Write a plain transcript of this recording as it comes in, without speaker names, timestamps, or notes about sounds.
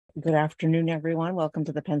Good afternoon, everyone. Welcome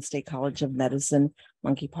to the Penn State College of Medicine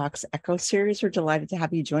Monkeypox Echo Series. We're delighted to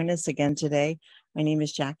have you join us again today. My name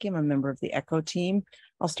is Jackie. I'm a member of the Echo team.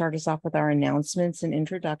 I'll start us off with our announcements and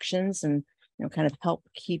introductions and kind of help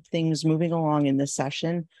keep things moving along in this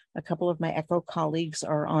session. A couple of my Echo colleagues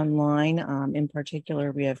are online. In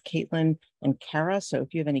particular, we have Caitlin and Kara. So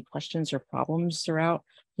if you have any questions or problems throughout,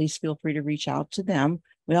 please feel free to reach out to them.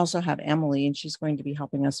 We also have Emily, and she's going to be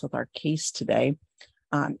helping us with our case today.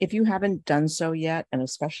 If you haven't done so yet, and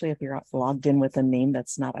especially if you're logged in with a name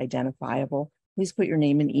that's not identifiable, please put your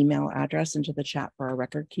name and email address into the chat for our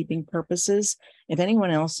record keeping purposes. If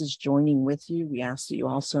anyone else is joining with you, we ask that you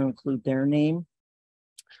also include their name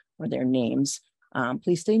or their names.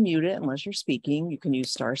 Please stay muted unless you're speaking. You can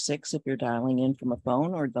use *6 if you're dialing in from a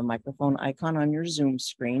phone or the microphone icon on your Zoom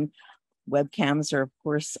screen. Webcams are, of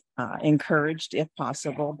course, encouraged if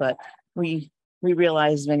possible, but we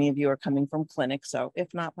realize many of you are coming from clinic, so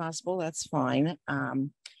if not possible, that's fine.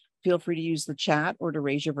 Feel free to use the chat or to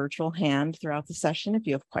raise your virtual hand throughout the session if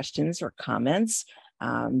you have questions or comments.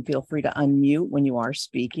 Feel free to unmute when you are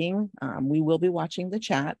speaking. We will be watching the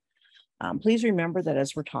chat. Please remember that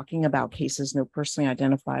as we're talking about cases, no personally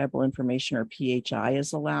identifiable information or PHI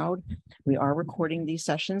is allowed. We are recording these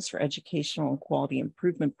sessions for educational and quality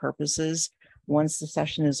improvement purposes. Once the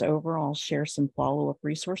session is over, I'll share some follow-up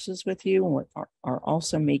resources with you and are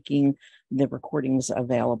also making the recordings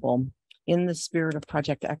available. In the spirit of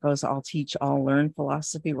Project Echo's All Teach, All Learn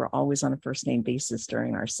philosophy, we're always on a first name basis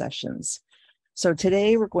during our sessions. So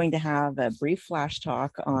today we're going to have a brief flash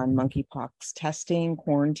talk on monkeypox testing,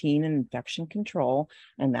 quarantine, and infection control,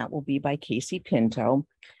 and that will be by Casey Pinto.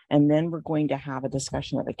 And then we're going to have a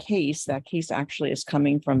discussion of a case. That case actually is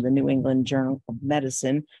coming from the New England Journal of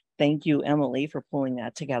Medicine. Thank you, Emily, for pulling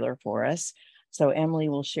that together for us. So Emily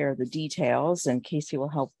will share the details and Casey will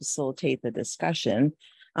help facilitate the discussion.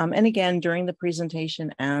 And again, during the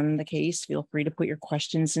presentation and the case, feel free to put your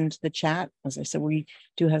questions into the chat. As I said, we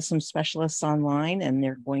do have some specialists online and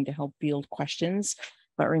they're going to help field questions.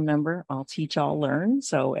 But remember, I'll teach, I'll learn,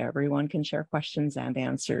 so everyone can share questions and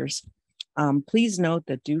answers. Please note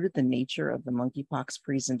that due to the nature of the monkeypox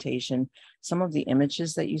presentation, some of the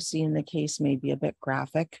images that you see in the case may be a bit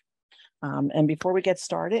graphic. And before we get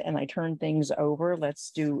started and I turn things over,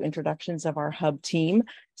 let's do introductions of our hub team.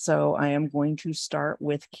 So I am going to start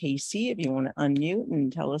with Casey, if you want to unmute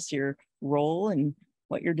and tell us your role and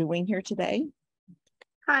what you're doing here today.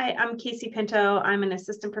 Hi, I'm Casey Pinto. I'm an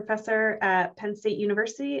assistant professor at Penn State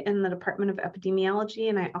University in the Department of Epidemiology,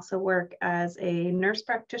 and I also work as a nurse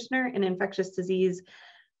practitioner in infectious disease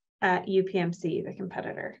at UPMC, the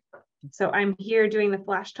competitor. So I'm here doing the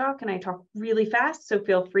flash talk and I talk really fast, so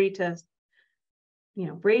feel free to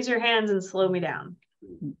raise your hands and slow me down.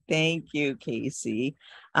 Thank you, Casey.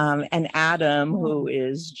 And Adam, who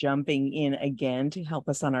is jumping in again to help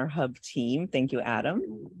us on our hub team. Thank you, Adam.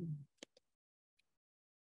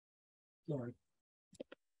 Sorry.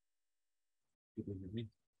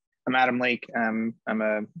 I'm Adam Lake. I'm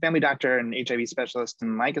a family doctor and HIV specialist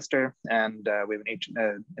in Lancaster, and we have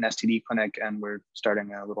an STD clinic, and we're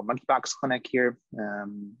starting a little monkeypox clinic here.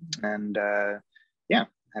 Yeah,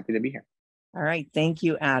 happy to be here. All right, thank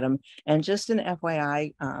you, Adam. And just an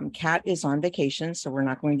FYI, Kat is on vacation, so we're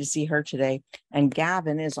not going to see her today. And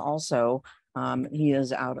Gavin is also, he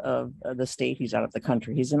is out of the state, he's out of the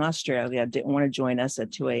country. He's in Australia, didn't want to join us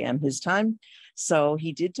at 2 a.m. his time. So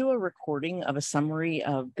he did do a recording of a summary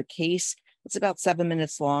of the case. It's about 7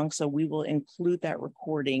 minutes long, so we will include that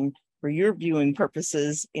recording for your viewing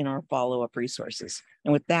purposes in our follow-up resources.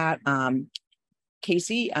 And with that,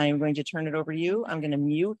 Casey, I'm going to turn it over to you. I'm going to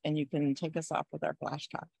mute and you can take us off with our flash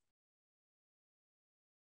talk.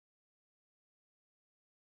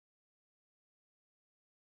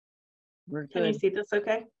 We're good. Can you see this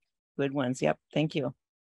okay? Good ones. Yep. Thank you.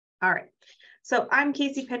 All right. So I'm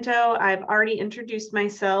Casey Pinto. I've already introduced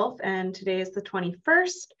myself and today is the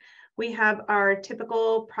 21st. We have our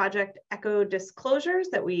typical Project Echo disclosures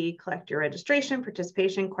that we collect your registration,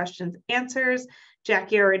 participation, questions, answers.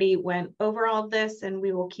 Jackie already went over all of this and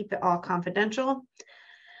we will keep it all confidential.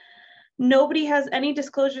 Nobody has any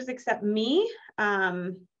disclosures except me.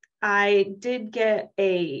 I did get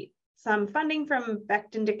some funding from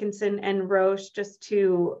Becton Dickinson and Roche just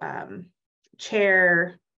to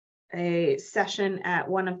chair a session at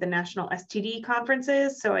one of the national STD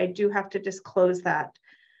conferences. So I do have to disclose that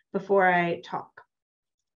before I talk.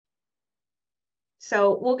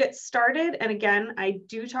 So we'll get started. And again, I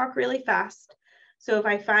do talk really fast. So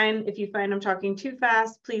if you find I'm talking too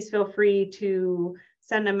fast, please feel free to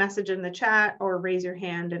send a message in the chat or raise your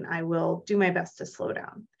hand and I will do my best to slow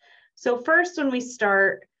down. So first, when we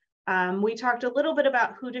start, We talked a little bit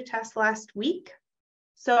about who to test last week.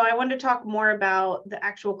 So I wanted to talk more about the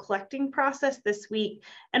actual collecting process this week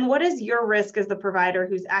and what is your risk as the provider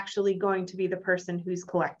who's actually going to be the person who's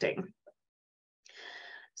collecting.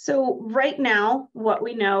 So right now, what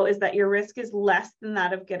we know is that your risk is less than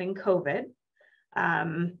that of getting COVID,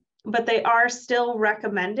 but they are still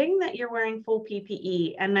recommending that you're wearing full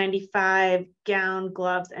PPE, N95, gown,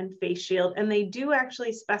 gloves, and face shield. And they do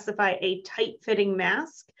actually specify a tight-fitting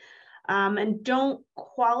mask and don't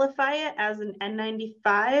qualify it as an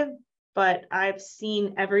N95, but I've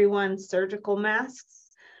seen everyone's surgical masks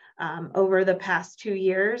over the past 2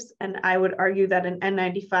 years. And I would argue that an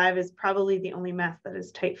N95 is probably the only mask that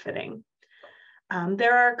is tight fitting.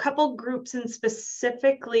 There are a couple groups in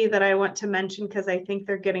specifically that I want to mention because I think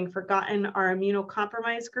they're getting forgotten, are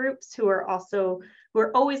immunocompromised groups who are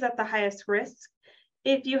always at the highest risk.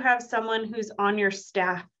 If you have someone who's on your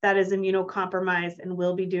staff that is immunocompromised and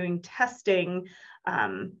will be doing testing,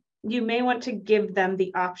 you may want to give them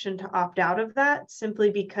the option to opt out of that simply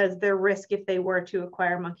because their risk if they were to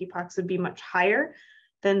acquire monkeypox would be much higher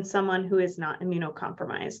than someone who is not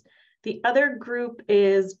immunocompromised. The other group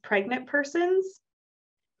is pregnant persons.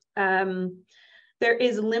 There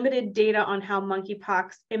is limited data on how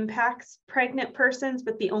monkeypox impacts pregnant persons,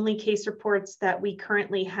 but the only case reports that we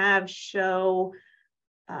currently have show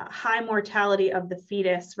high mortality of the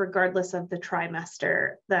fetus, regardless of the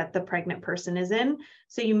trimester that the pregnant person is in.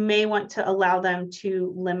 So you may want to allow them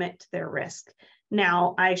to limit their risk.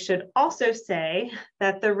 Now, I should also say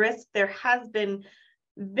that the risk, there has been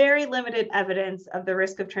very limited evidence of the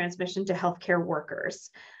risk of transmission to healthcare workers.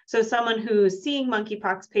 So someone who's seeing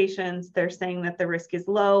monkeypox patients, they're saying that the risk is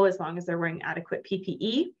low as long as they're wearing adequate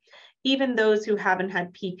PPE, even those who haven't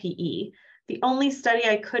had PPE. The only study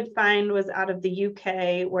I could find was out of the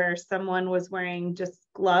UK where someone was wearing just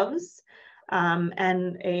gloves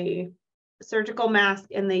and a surgical mask,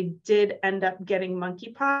 and they did end up getting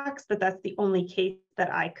monkeypox, but that's the only case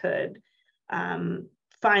that I could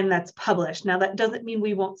find that's published. Now, that doesn't mean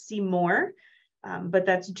we won't see more, but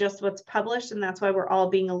that's just what's published, and that's why we're all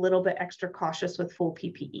being a little bit extra cautious with full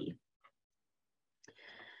PPE.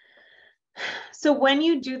 So when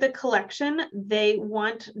you do the collection, they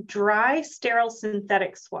want dry, sterile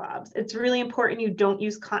synthetic swabs. It's really important you don't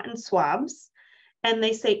use cotton swabs. And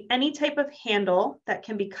they say any type of handle that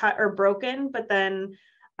can be cut or broken, but then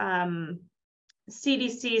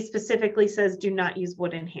CDC specifically says do not use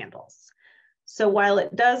wooden handles. So while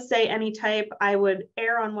it does say any type, I would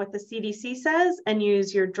err on what the CDC says and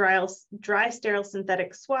use your dry sterile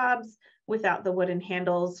synthetic swabs without the wooden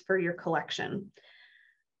handles for your collection.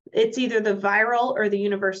 It's either the viral or the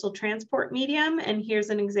universal transport medium. And here's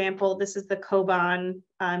an example. This is the Coban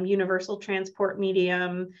universal transport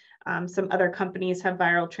medium. Some other companies have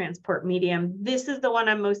viral transport medium. This is the one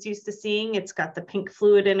I'm most used to seeing. It's got the pink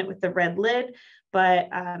fluid in it with the red lid, but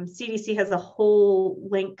CDC has a whole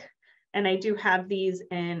link. And I do have these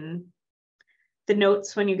in the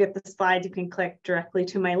notes. When you get the slides, you can click directly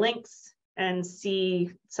to my links and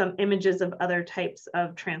see some images of other types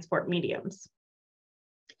of transport mediums.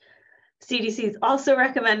 CDC is also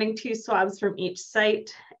recommending 2 swabs from each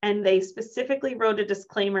site, and they specifically wrote a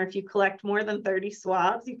disclaimer. If you collect more than 30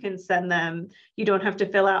 swabs, you can send them. You don't have to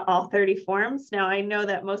fill out all 30 forms. Now, I know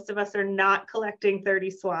that most of us are not collecting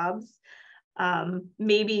 30 swabs,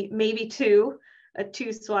 maybe 2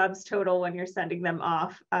 swabs total when you're sending them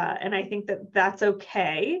off. And I think that that's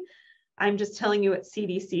okay. I'm just telling you what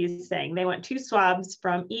CDC is saying. They want 2 swabs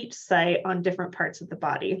from each site on different parts of the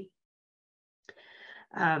body.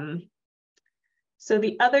 So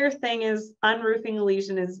the other thing is unroofing a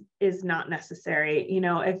lesion is not necessary. You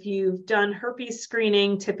know, if you've done herpes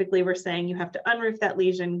screening, typically we're saying you have to unroof that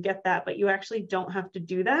lesion, get that, but you actually don't have to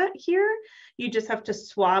do that here. You just have to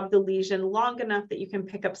swab the lesion long enough that you can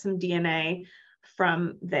pick up some DNA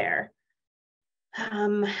from there.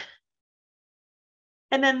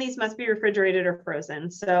 And then these must be refrigerated or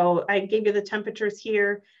frozen. So I gave you the temperatures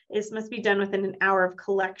here. This must be done within an hour of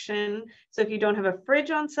collection. So if you don't have a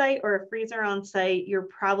fridge on site or a freezer on site, you're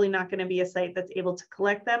probably not going to be a site that's able to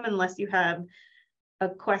collect them unless you have a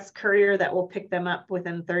Quest courier that will pick them up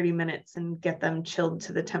within 30 minutes and get them chilled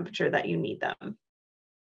to the temperature that you need them.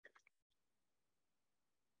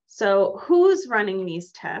 So who's running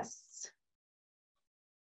these tests?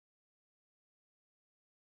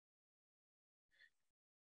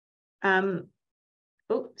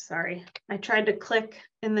 Oh, sorry. I tried to click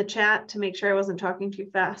in the chat to make sure I wasn't talking too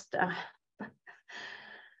fast. All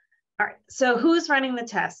right, so who's running the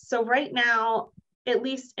tests? So right now, at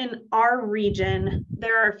least in our region,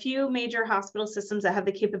 there are a few major hospital systems that have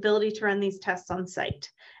the capability to run these tests on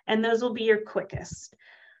site, and those will be your quickest.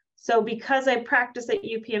 So because I practice at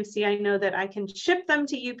UPMC, I know that I can ship them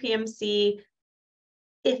to UPMC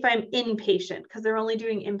if I'm inpatient, because they're only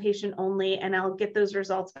doing inpatient only, and I'll get those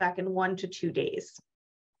results back in 1 to 2 days.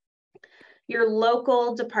 Your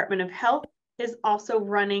local Department of Health is also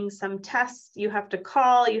running some tests. You have to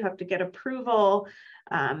call, you have to get approval.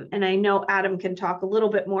 And I know Adam can talk a little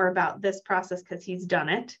bit more about this process because he's done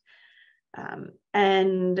it.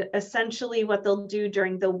 And essentially what they'll do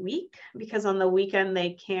during the week, because on the weekend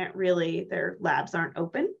they can't really, their labs aren't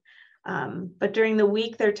open. But during the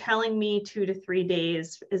week, they're telling me 2 to 3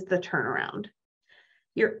 days is the turnaround.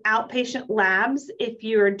 Your outpatient labs, if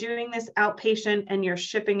you're doing this outpatient and you're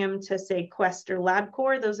shipping them to, say, Quest or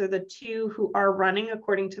LabCorp, those are the two who are running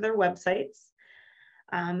according to their websites.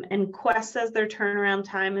 And Quest says their turnaround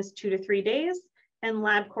time is 2 to 3 days, and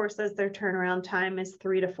LabCorp says their turnaround time is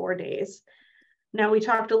 3 to 4 days. Now, we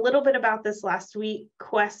talked a little bit about this last week.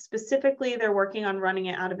 Quest specifically, they're working on running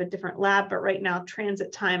it out of a different lab, but right now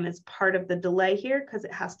transit time is part of the delay here because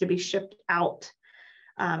it has to be shipped out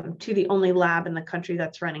to the only lab in the country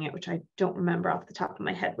that's running it, which I don't remember off the top of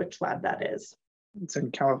my head which lab that is. It's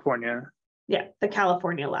in California. Yeah, the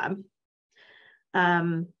California lab.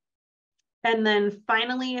 And then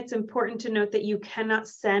finally, it's important to note that you cannot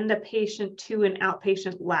send a patient to an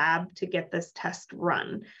outpatient lab to get this test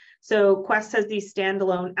run. So Quest has these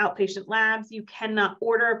standalone outpatient labs. You cannot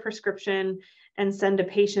order a prescription and send a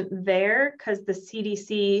patient there because the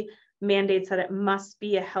CDC mandates that it must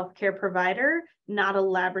be a healthcare provider, not a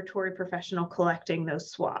laboratory professional collecting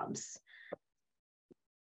those swabs.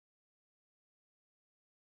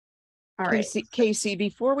 All right. Casey,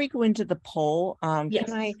 before we go into the poll,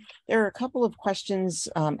 Yes. there are a couple of questions,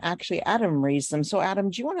 actually Adam raised them. So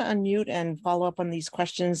Adam, do you want to unmute and follow up on these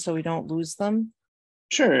questions so we don't lose them?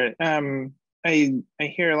 Sure. I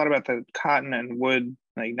hear a lot about the cotton and wood,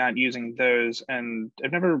 like not using those, and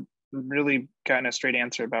I've never really gotten a straight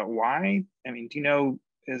answer about why. I mean, do you know,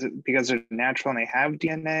 is it because they're natural and they have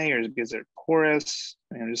DNA, or is it because they're porous?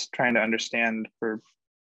 I'm just trying to understand for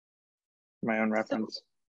my own reference. So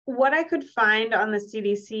what I could find on the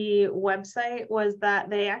CDC website was that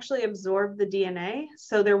they actually absorb the DNA.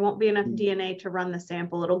 So there won't be enough DNA to run the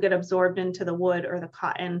sample. It'll get absorbed into the wood or the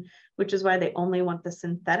cotton, which is why they only want the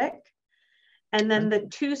synthetic. And then the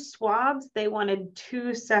 2 swabs, they wanted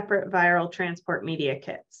 2 separate viral transport media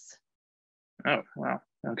kits. Oh, wow.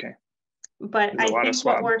 Okay. But I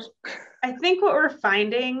think what we're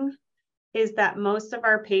finding is that most of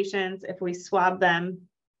our patients, if we swab them,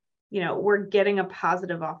 you know, we're getting a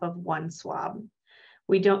positive off of 1 swab.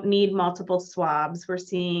 We don't need multiple swabs. We're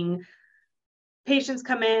seeing patients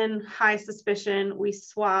come in, high suspicion, we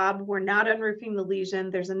swab, we're not unroofing the lesion.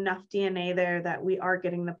 There's enough DNA there that we are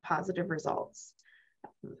getting the positive results,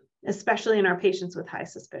 especially in our patients with high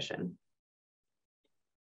suspicion.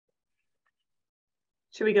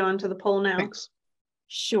 Should we go into the poll now? Thanks.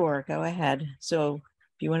 Sure, go ahead. So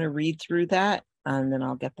if you want to read through that, and then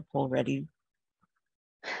I'll get the poll ready.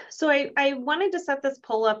 So I wanted to set this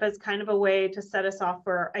poll up as kind of a way to set us off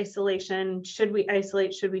for isolation. Should we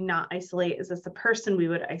isolate? Should we not isolate? Is this a person we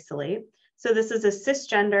would isolate? So this is a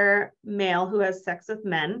cisgender male who has sex with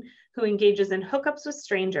men, who engages in hookups with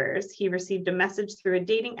strangers. He received a message through a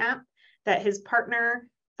dating app that his partner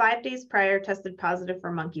 5 days prior tested positive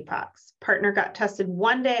for monkeypox. Partner got tested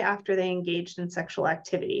 1 day after they engaged in sexual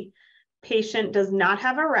activity. Patient does not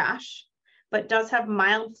have a rash, but does have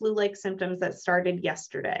mild flu-like symptoms that started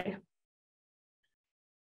yesterday.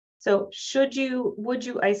 So would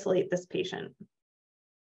you isolate this patient?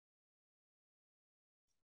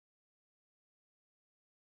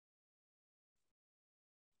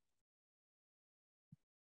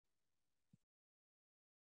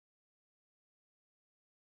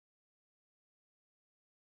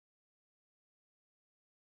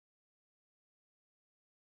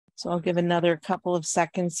 So I'll give another couple of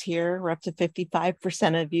seconds here. We're up to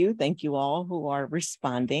 55% of you. Thank you all who are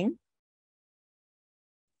responding.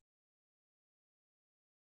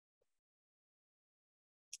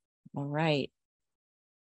 All right.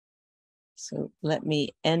 So let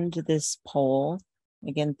me end this poll.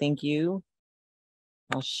 Again, thank you.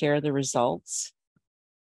 I'll share the results.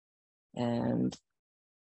 And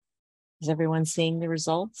is everyone seeing the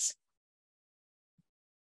results?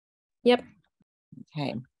 Yep.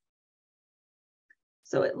 Okay.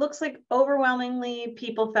 So it looks like overwhelmingly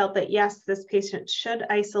people felt that yes, this patient should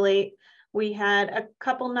isolate. We had a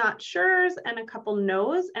couple not sures and a couple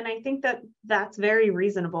no's. And I think that that's very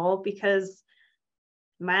reasonable because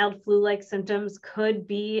Mild flu-like symptoms could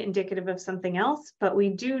be indicative of something else, but we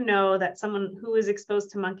do know that someone who is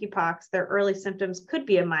exposed to monkeypox, their early symptoms could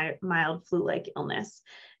be a mild flu-like illness.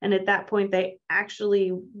 And at that point, they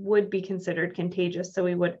actually would be considered contagious. So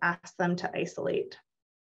we would ask them to isolate.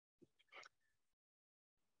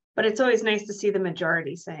 But it's always nice to see the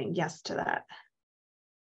majority saying yes to that.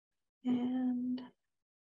 And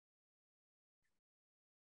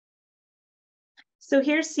so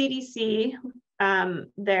here's CDC,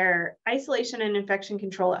 their isolation and infection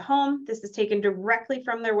control at home. This is taken directly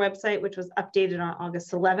from their website, which was updated on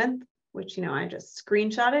August 11th, which, you know, I just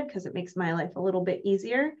screenshotted because it makes my life a little bit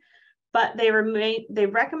easier. But they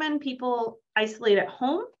recommend people isolate at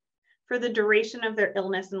home for the duration of their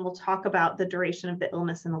illness. And we'll talk about the duration of the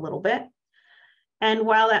illness in a little bit. And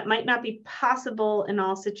while that might not be possible in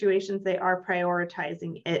all situations, they are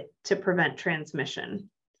prioritizing it to prevent transmission.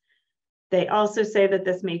 They also say that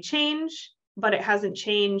this may change, but it hasn't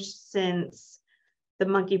changed since the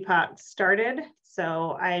monkeypox started.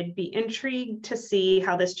 So I'd be intrigued to see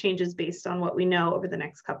how this changes based on what we know over the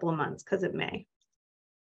next couple of months, because it may.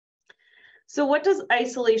 So what does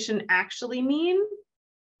isolation actually mean?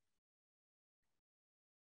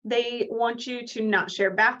 They want you to not share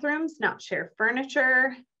bathrooms, not share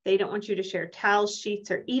furniture. They don't want you to share towels, sheets,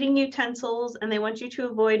 or eating utensils, and they want you to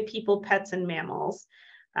avoid people, pets, and mammals.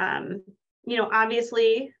 You know,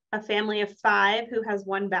 obviously, a family of 5 who has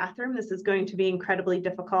 1 bathroom, this is going to be incredibly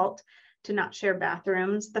difficult to not share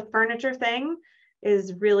bathrooms. The furniture thing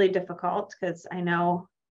is really difficult because I know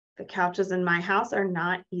the couches in my house are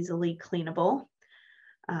not easily cleanable.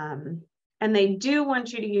 And they do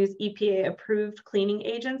want you to use EPA-approved cleaning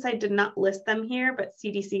agents. I did not list them here, but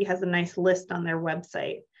CDC has a nice list on their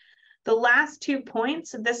website. The last 2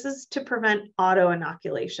 points, this is to prevent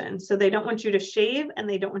auto-inoculation. So they don't want you to shave and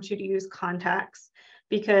they don't want you to use contacts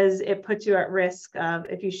because it puts you at risk of,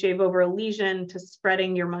 if you shave over a lesion, to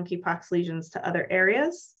spreading your monkeypox lesions to other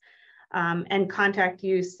areas. And contact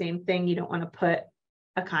use, same thing. You don't want to put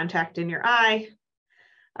a contact in your eye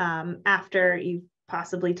after you've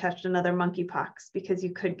possibly touched another monkeypox, because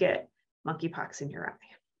you could get monkeypox in your eye.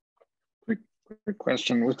 Quick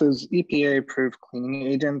question. With those EPA-approved cleaning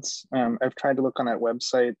agents, I've tried to look on that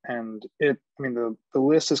website, and the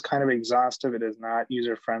list is kind of exhaustive. It is not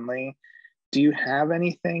user-friendly. Do you have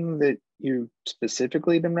anything that you've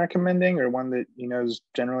specifically been recommending, or one that you know is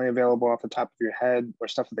generally available off the top of your head, or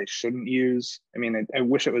stuff that they shouldn't use? I mean, I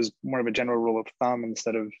wish it was more of a general rule of thumb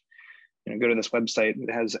instead of, you know, go to this website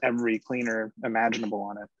that has every cleaner imaginable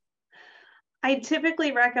on it. I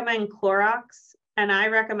typically recommend Clorox, and I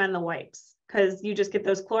recommend the wipes, because you just get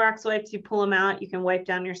those Clorox wipes, you pull them out, you can wipe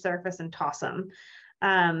down your surface and toss them.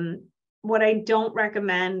 What I don't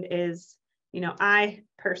recommend is, you know, I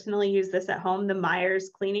personally use this at home, the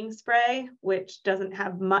Myers cleaning spray, which doesn't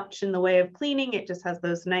have much in the way of cleaning. It just has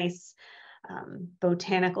those nice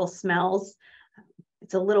botanical smells.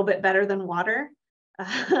 It's a little bit better than water.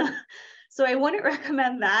 So I wouldn't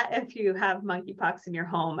recommend that if you have monkeypox in your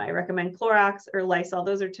home. I recommend Clorox or Lysol.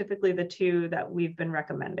 Those are typically the 2 that we've been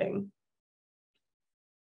recommending.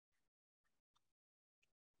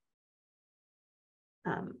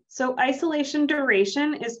 So isolation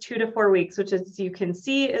duration is 2 to 4 weeks, which, as you can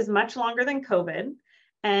see, is much longer than COVID.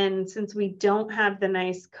 And since we don't have the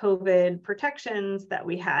nice COVID protections that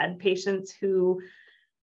we had, patients who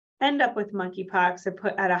end up with monkeypox are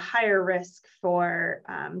put at a higher risk for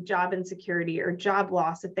job insecurity or job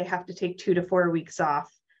loss if they have to take 2 to 4 weeks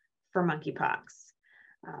off for monkeypox.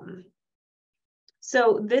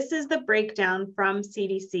 So this is the breakdown from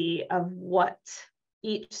CDC of what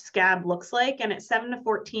each scab looks like. And at 7 to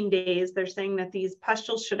 14 days, they're saying that these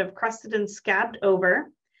pustules should have crusted and scabbed over.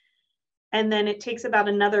 And then it takes about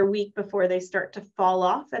another week before they start to fall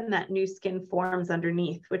off and that new skin forms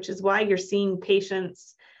underneath, which is why you're seeing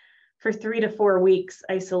patients for 3 to 4 weeks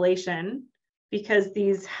isolation, because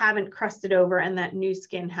these haven't crusted over and that new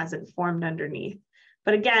skin hasn't formed underneath.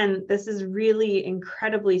 But again, this is really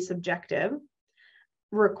incredibly subjective,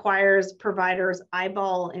 requires providers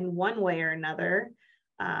eyeball in one way or another.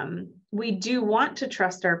 We do want to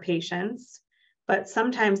trust our patients, but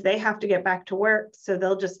sometimes they have to get back to work. So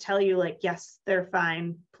they'll just tell you like, yes, they're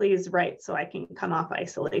fine, please write so I can come off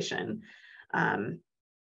isolation. And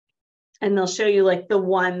they'll show you like the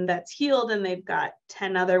one that's healed and they've got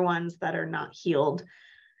 10 other ones that are not healed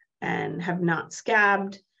and have not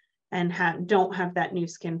scabbed and don't have that new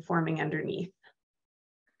skin forming underneath.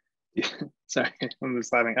 Sorry, I'm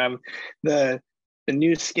just laughing. The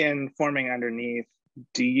new skin forming underneath,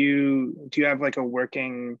 do you have like a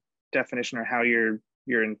working definition or how you're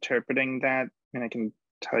interpreting that? And I can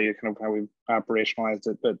tell you kind of how we've operationalized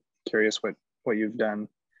it, but curious what what you've done?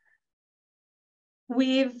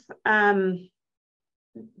 We've,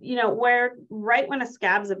 where right when a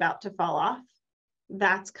scab's about to fall off,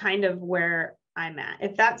 that's kind of where I'm at.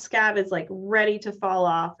 If that scab is like ready to fall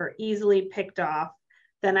off or easily picked off,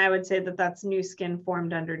 then I would say that that's new skin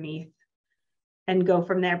formed underneath and go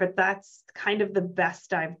from there. But that's kind of the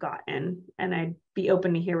best I've gotten. And I'd be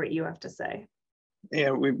open to hear what you have to say.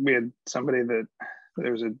 Yeah, we had somebody that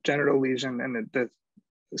there was a genital lesion and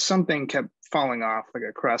something kept falling off, like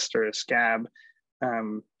a crust or a scab.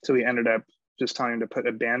 So we ended up just telling him to put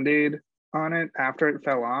a Band-Aid on it after it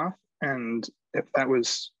fell off. And if that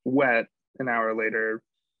was wet an hour later,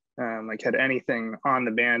 like had anything on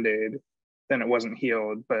the Band-Aid, then it wasn't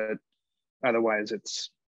healed, but otherwise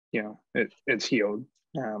it's, it's healed.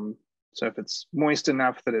 So if it's moist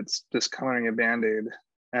enough that it's discoloring a Band-Aid,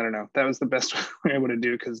 I don't know, that was the best we were able to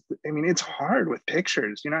do, because I mean, it's hard with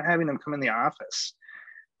pictures. You're not having them come in the office.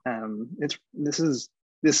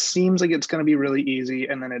 This seems like it's going to be really easy,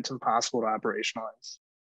 and then it's impossible to operationalize.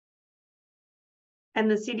 And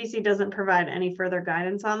the CDC doesn't provide any further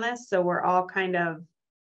guidance on this, so we're all kind of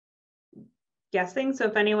guessing. So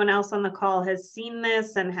if anyone else on the call has seen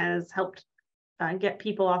this and has helped get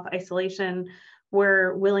people off isolation,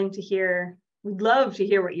 we're willing to hear. We'd love to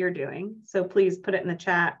hear what you're doing. So please put it in the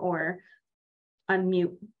chat or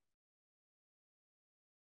unmute.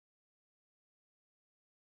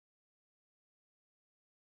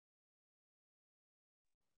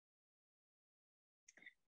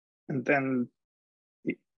 And then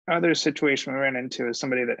the other situation we ran into is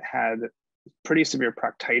somebody that had pretty severe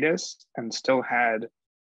proctitis and still had,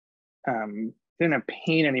 didn't have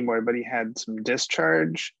pain anymore, but he had some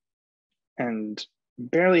discharge and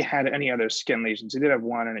barely had any other skin lesions. He did have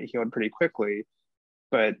one and it healed pretty quickly,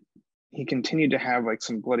 but he continued to have like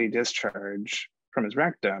some bloody discharge from his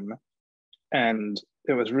rectum. And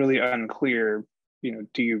it was really unclear,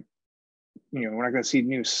 we're not going to see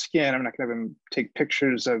new skin. I'm not going to have him take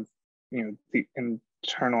pictures of, the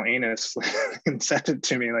internal anus and send it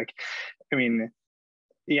to me. Like, I mean,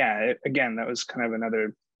 yeah, again, that was kind of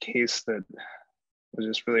another case that was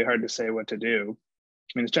just really hard to say what to do.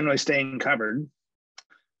 I mean, it's generally staying covered.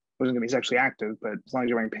 Wasn't going to be sexually active, but as long as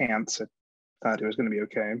you're wearing pants, I thought it was going to be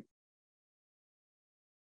okay.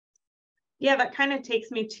 Yeah, that kind of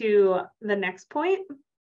takes me to the next point.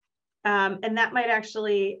 And that might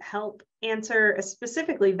actually help answer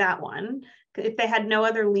specifically that one. If they had no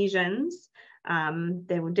other lesions,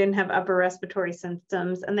 they didn't have upper respiratory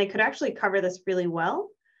symptoms, and they could actually cover this really well.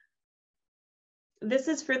 This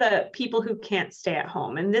is for the people who can't stay at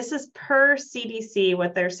home. And this is per CDC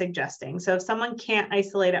what they're suggesting. So if someone can't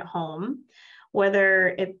isolate at home, whether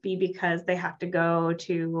it be because they have to go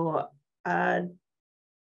to a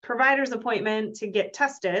provider's appointment to get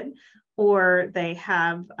tested, or they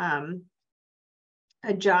have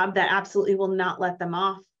a job that absolutely will not let them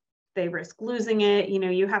off, they risk losing it.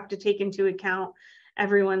 You have to take into account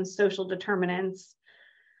everyone's social determinants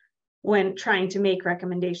when trying to make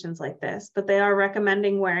recommendations like this. But they are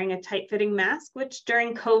recommending wearing a tight-fitting mask, which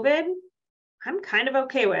during COVID, I'm kind of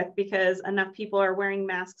okay with, because enough people are wearing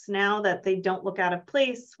masks now that they don't look out of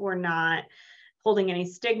place. We're not holding any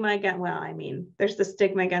stigma again. Well, I mean, there's the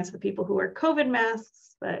stigma against the people who wear COVID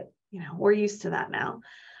masks, but we're used to that now.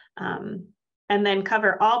 And then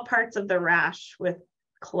cover all parts of the rash with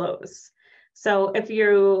clothes. So if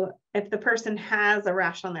the person has a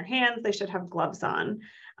rash on their hands, they should have gloves on.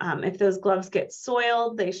 If those gloves get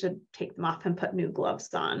soiled, they should take them off and put new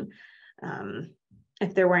gloves on.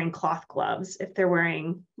 If they're wearing cloth gloves, if they're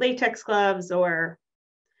wearing latex gloves or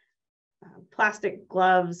plastic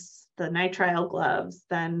gloves, the nitrile gloves,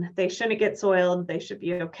 then they shouldn't get soiled. They should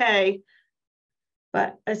be okay.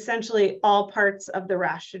 But essentially all parts of the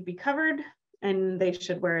rash should be covered, and they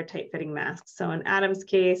should wear a tight-fitting mask. So in Adam's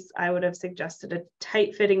case, I would have suggested a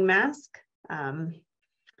tight-fitting mask.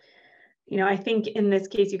 I think in this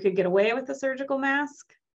case, you could get away with a surgical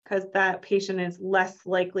mask because that patient is less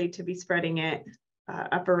likely to be spreading it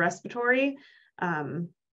upper respiratory. And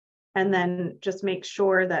then just make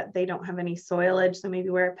sure that they don't have any soilage. So maybe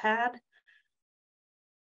wear a pad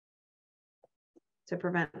to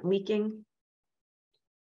prevent leaking.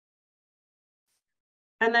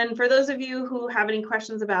 And then for those of you who have any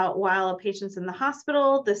questions about while a patient's in the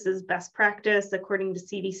hospital, this is best practice according to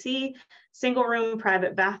CDC, single room,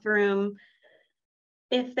 private bathroom.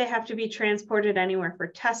 If they have to be transported anywhere for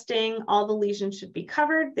testing, all the lesions should be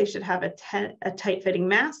covered. They should have a tight-fitting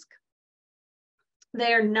mask.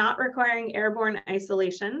 They are not requiring airborne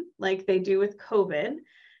isolation like they do with COVID,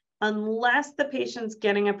 unless the patient's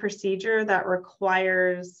getting a procedure that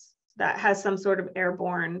has some sort of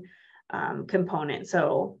airborne component.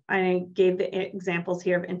 So I gave the examples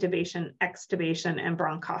here of intubation, extubation, and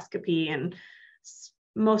bronchoscopy. And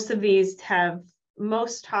most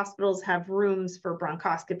hospitals have rooms for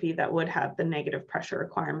bronchoscopy that would have the negative pressure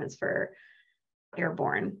requirements for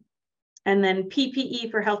airborne. And then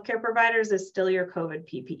PPE for healthcare providers is still your COVID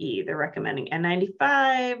PPE. They're recommending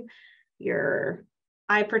N95, your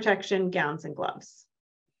eye protection, gowns, and gloves.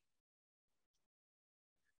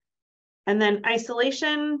 And then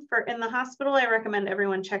isolation for in the hospital, I recommend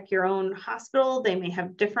everyone check your own hospital. They may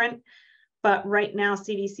have different, but right now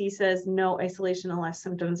CDC says no isolation unless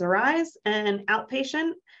symptoms arise, and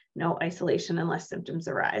outpatient, no isolation unless symptoms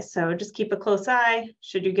arise. So just keep a close eye.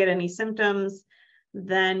 Should you get any symptoms,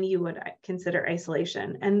 then you would consider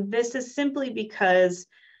isolation. And this is simply because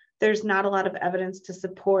there's not a lot of evidence to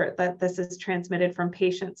support that this is transmitted from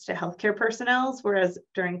patients to healthcare personnel, whereas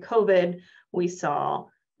during COVID, we saw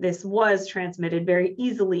this was transmitted very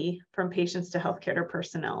easily from patients to healthcare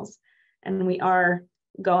personnel. And we are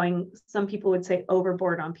going, some people would say,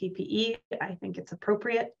 overboard on PPE. I think it's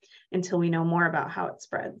appropriate until we know more about how it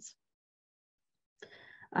spreads.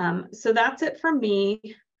 So that's it from me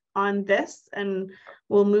on this, and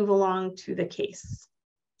we'll move along to the case.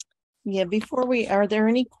 Yeah, are there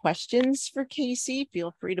any questions for Casey?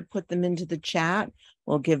 Feel free to put them into the chat.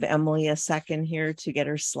 We'll give Emily a second here to get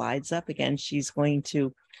her slides up. Again, she's going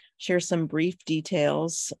to share some brief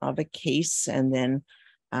details of a case, and then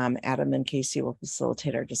Adam and Casey will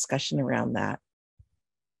facilitate our discussion around that.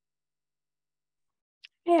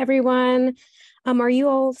 Hey, everyone. Are you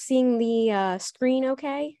all seeing the screen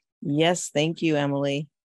okay? Yes, thank you, Emily.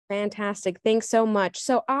 Fantastic. Thanks so much.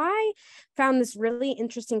 So I found this really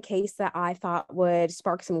interesting case that I thought would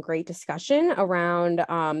spark some great discussion around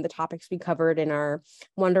the topics we covered in our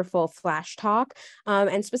wonderful flash talk.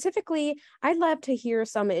 And specifically, I'd love to hear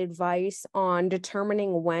some advice on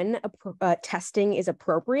determining when testing is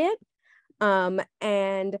appropriate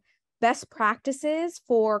and best practices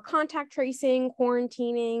for contact tracing,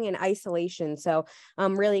 quarantining, and isolation. So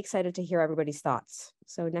I'm really excited to hear everybody's thoughts.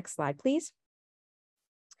 So next slide, please.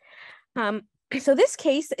 So this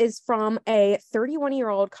case is from a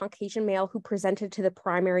 31-year-old Caucasian male who presented to the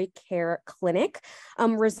primary care clinic,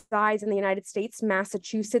 resides in the United States,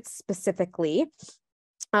 Massachusetts specifically,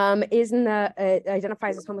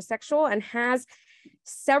 identifies as homosexual and has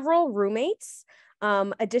several roommates.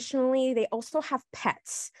 Additionally, they also have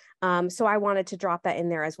pets. So I wanted to drop that in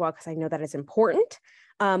there as well because I know that is important.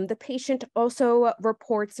 The patient also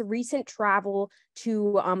reports recent travel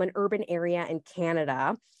to an urban area in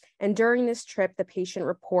Canada. And during this trip, the patient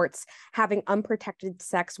reports having unprotected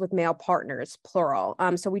sex with male partners, plural.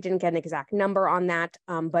 So we didn't get an exact number on that,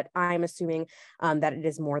 but I'm assuming that it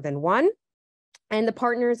is more than one. And the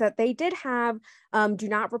partners that they did have do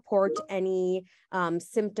not report any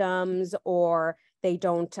symptoms, or they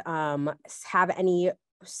don't have any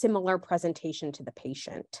similar presentation to the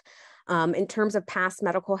patient. In terms of past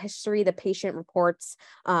medical history, the patient reports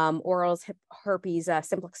oral herpes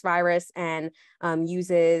simplex virus and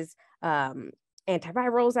uses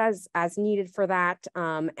antivirals as needed for that.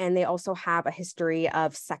 And they also have a history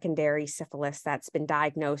of secondary syphilis that's been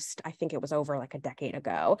diagnosed, I think it was over like a decade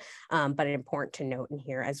ago, but important to note in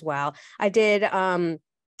here as well. I did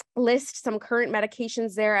list some current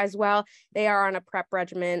medications there as well. They are on a PrEP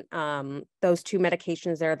regimen. Those two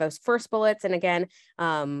medications there, those first bullets, and again,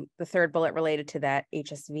 the third bullet related to that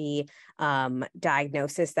HSV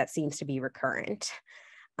diagnosis that seems to be recurrent.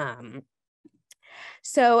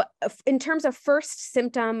 So in terms of first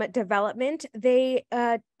symptom development, they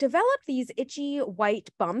developed these itchy white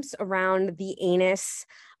bumps around the anus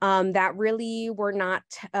that really were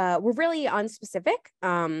really unspecific,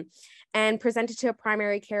 and presented to a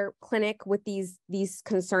primary care clinic with these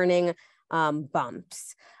concerning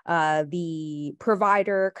bumps. The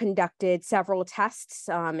provider conducted several tests,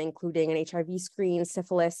 including an HIV screen,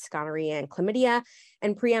 syphilis, gonorrhea, and chlamydia,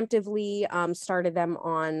 and preemptively started them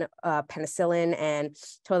on penicillin and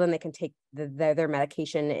told them they can take their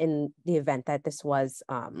medication in the event that this was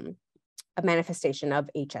a manifestation of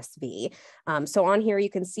HSV. So on here, you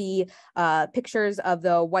can see pictures of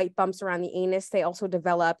the white bumps around the anus. They also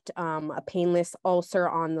developed a painless ulcer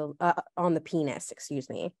on the penis, excuse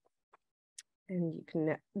me. And you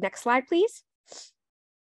can, next slide, please.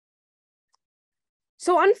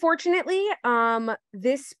 So unfortunately,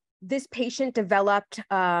 this patient developed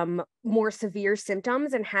more severe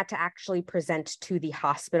symptoms and had to actually present to the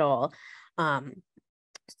hospital.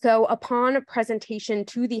 So upon presentation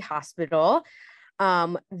to the hospital,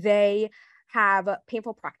 they have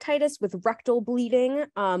painful proctitis with rectal bleeding.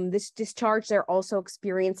 This discharge they're also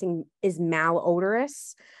experiencing is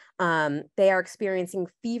malodorous. They are experiencing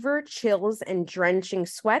fever, chills, and drenching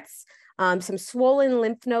sweats, some swollen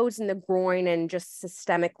lymph nodes in the groin and just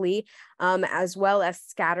systemically, as well as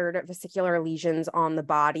scattered vesicular lesions on the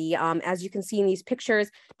body. As you can see in these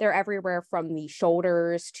pictures, they're everywhere from the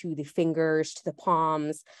shoulders to the fingers to the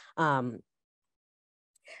palms.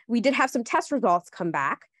 We did have some test results come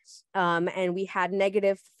back. And we had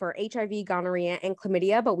negative for HIV, gonorrhea, and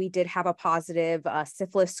chlamydia, but we did have a positive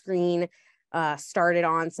syphilis screen, started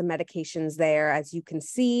on some medications there, as you can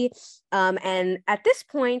see. And at this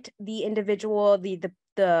point, the individual,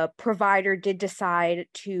 the provider did decide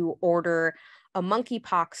to order a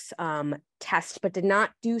monkeypox test, but did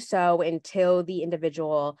not do so until the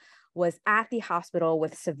individual was at the hospital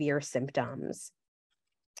with severe symptoms.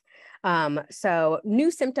 So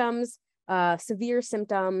new symptoms, severe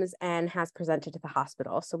symptoms, and has presented to the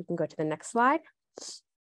hospital. So we can go to the next slide.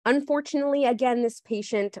 Unfortunately, again, this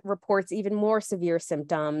patient reports even more severe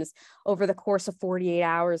symptoms. Over the course of 48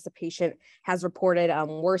 hours, the patient has reported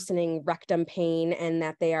worsening rectum pain and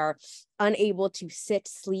that they are unable to sit,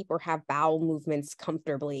 sleep, or have bowel movements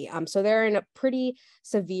comfortably. So they're in a pretty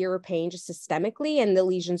severe pain just systemically, and the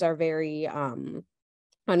lesions are very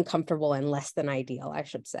uncomfortable and less than ideal, I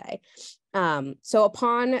should say. So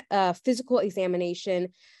upon physical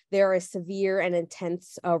examination, there is severe and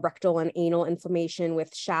intense rectal and anal inflammation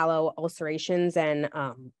with shallow ulcerations and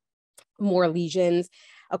more lesions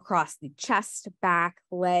across the chest, back,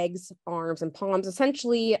 legs, arms, and palms,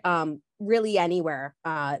 essentially really anywhere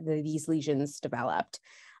these lesions developed.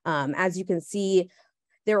 As you can see,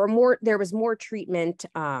 there was more treatment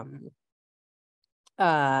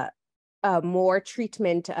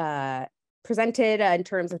presented in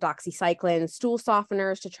terms of doxycycline, stool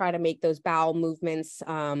softeners to try to make those bowel movements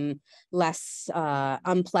less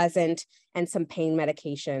unpleasant, and some pain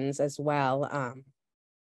medications as well.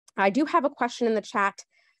 I do have a question in the chat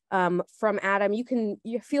from Adam.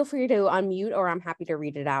 You feel free to unmute, or I'm happy to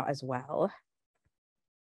read it out as well.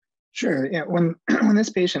 Sure. Yeah. When this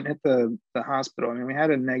patient hit the hospital, I mean, we had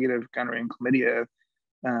a negative gonorrhea and chlamydia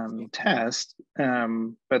test,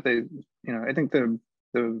 but they, I think the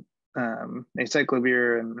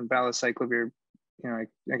acyclovir and valacyclovir, I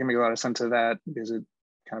can make a lot of sense of that because it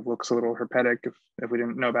kind of looks a little herpetic if we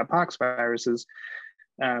didn't know about pox viruses.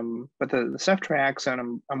 But the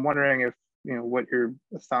ceftriaxone, I'm wondering if, what your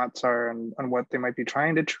thoughts are on what they might be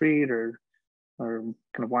trying to treat, or kind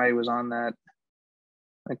of why he was on that.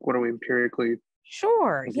 Like, what are we empirically?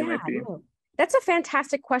 Sure. Yeah. That's a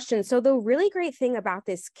fantastic question. So the really great thing about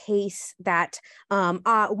this case that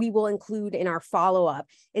we will include in our follow-up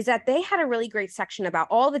is that they had a really great section about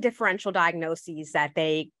all the differential diagnoses that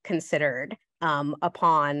they considered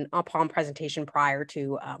upon presentation prior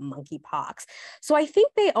to monkeypox. So I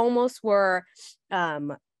think they almost were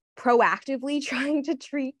proactively trying to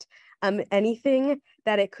treat anything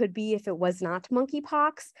that it could be if it was not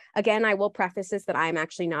monkeypox. Again, I will preface this that I'm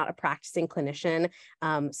actually not a practicing clinician.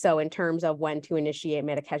 So in terms of when to initiate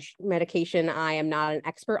medication, I am not an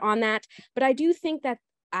expert on that. But I do think that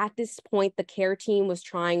at this point, the care team was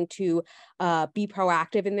trying to be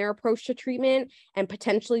proactive in their approach to treatment and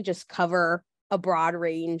potentially just cover a broad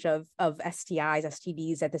range of STIs,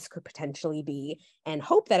 STDs that this could potentially be, and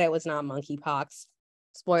hope that it was not monkeypox.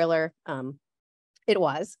 Spoiler, it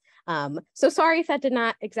was. So sorry if that did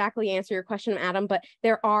not exactly answer your question, Adam, but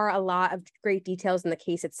there are a lot of great details in the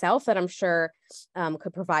case itself that I'm sure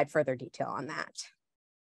could provide further detail on that.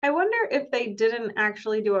 I wonder if they didn't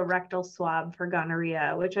actually do a rectal swab for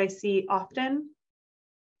gonorrhea, which I see often.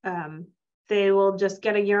 They will just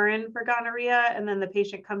get a urine for gonorrhea, and then the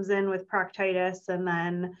patient comes in with proctitis, and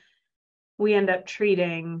then we end up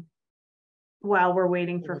treating while we're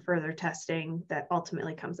waiting for further testing that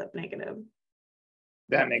ultimately comes up negative.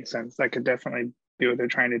 That makes sense. That could definitely be what they're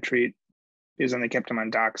trying to treat, is then they kept them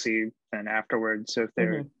on doxy and afterwards. So if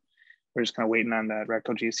we're just kind of waiting on that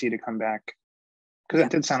rectal GC to come back, because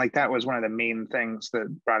it did sound like that was one of the main things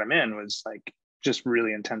that brought him in, was like just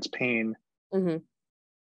really intense pain.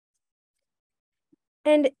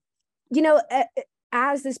 And,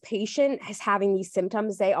 as this patient is having these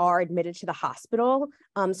symptoms, they are admitted to the hospital.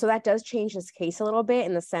 So that does change this case a little bit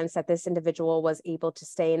in the sense that this individual was able to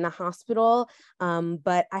stay in the hospital.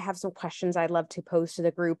 But I have some questions I'd love to pose to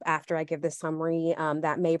the group after I give this summary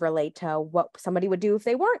that may relate to what somebody would do if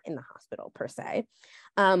they weren't in the hospital per se.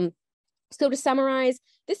 So to summarize,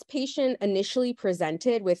 this patient initially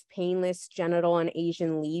presented with painless genital and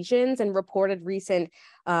Asian lesions and reported recent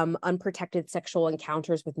unprotected sexual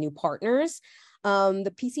encounters with new partners.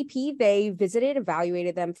 The PCP, they visited,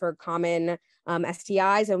 evaluated them for common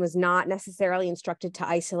STIs and was not necessarily instructed to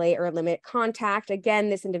isolate or limit contact. Again,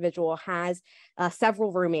 this individual has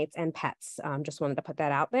several roommates and pets. Just wanted to put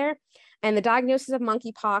that out there. And the diagnosis of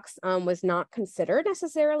monkeypox was not considered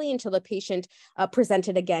necessarily until the patient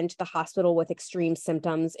presented again to the hospital with extreme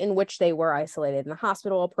symptoms, in which they were isolated in the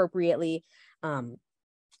hospital appropriately.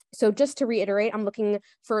 So just to reiterate, I'm looking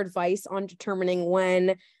for advice on determining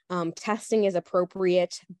when testing is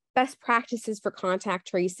appropriate, best practices for contact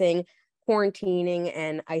tracing, quarantining,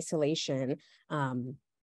 and isolation.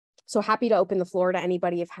 So happy to open the floor to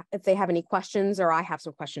anybody if they have any questions, or I have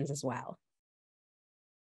some questions as well.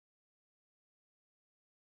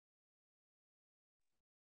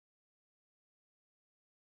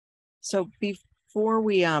 So before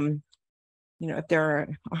we, if there are,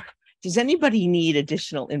 does anybody need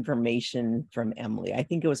additional information from Emily? I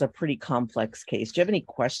think it was a pretty complex case. Do you have any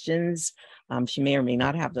questions? She may or may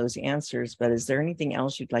not have those answers, but is there anything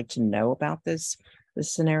else you'd like to know about this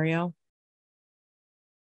scenario?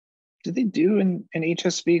 Did they do an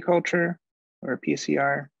HSV culture or a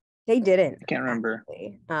PCR? They didn't. I can't remember.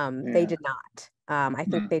 They did not. I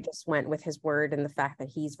think they just went with his word and the fact that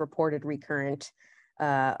he's reported recurrent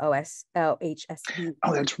HSV.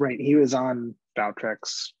 Oh, that's right. He was on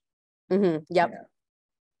Valtrex. Yep. Yeah.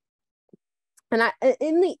 And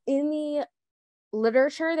in the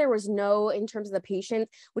literature, there was no, in terms of the patient,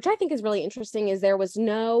 which I think is really interesting, is there was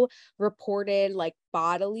no reported like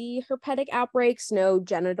bodily herpetic outbreaks, no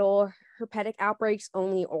genital herpetic outbreaks,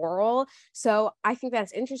 only oral. So I think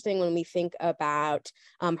that's interesting when we think about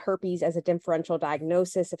herpes as a differential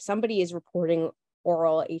diagnosis. If somebody is reporting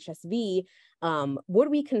oral HSV, would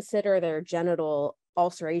we consider their genital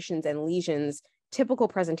ulcerations and lesions typical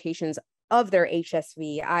presentations of their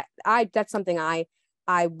HSV? That's something I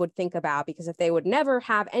would think about, because if they would never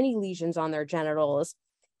have any lesions on their genitals,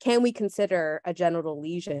 can we consider a genital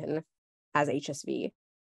lesion as HSV?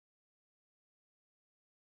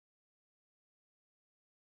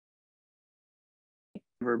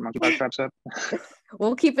 Monkeypox wraps up.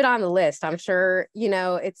 We'll keep it on the list. I'm sure,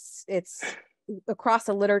 it's across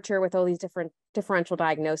the literature with all these different differential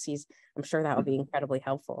diagnoses. I'm sure that would be incredibly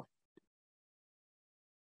helpful.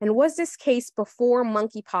 And was this case before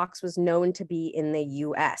monkeypox was known to be in the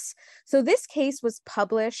US? So this case was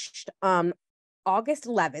published August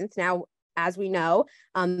 11th. Now, as we know,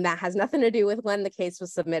 that has nothing to do with when the case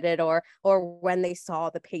was submitted or when they saw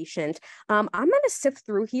the patient. I'm going to sift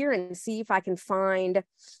through here and see if I can find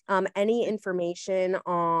any information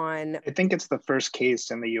on. I think it's the first case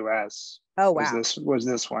in the US. Oh, wow. Was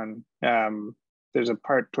this one. There's a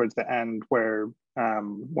part towards the end where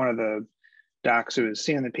one of the docs who was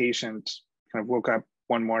seeing the patient kind of woke up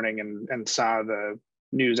one morning and saw the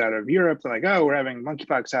news out of Europe. They're like, oh, we're having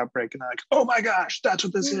monkeypox outbreak. And they're like, oh my gosh, that's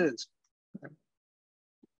what this is.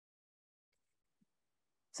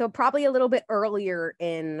 So probably a little bit earlier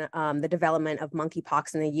in the development of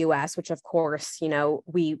monkeypox in the US, which of course,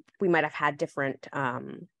 we might have had different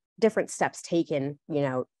steps taken,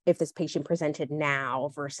 if this patient presented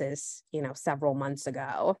now versus, several months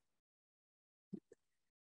ago.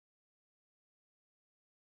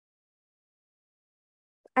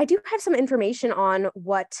 I do have some information on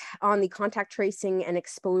the contact tracing and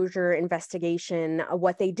exposure investigation,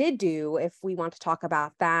 what they did do, if we want to talk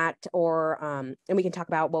about that, or and we can talk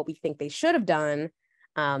about what we think they should have done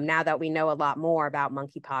now that we know a lot more about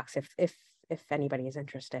monkeypox, if anybody is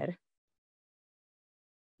interested.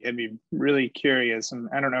 I'd be really curious, and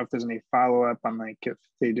I don't know if there's any follow-up on like if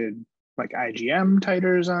they did like IgM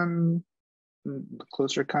titers on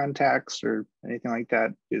closer contacts or anything like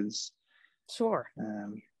that. Sure.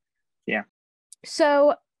 Yeah.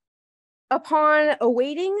 So upon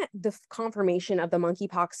awaiting the confirmation of the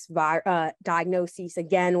monkeypox diagnosis,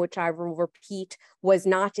 again, which I will repeat, was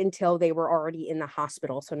not until they were already in the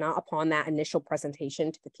hospital. So not upon that initial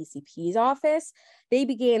presentation to the PCP's office, they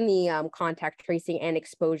began the contact tracing and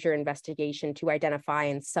exposure investigation to identify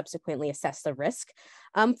and subsequently assess the risk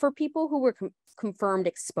for people who were confirmed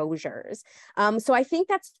exposures. So I think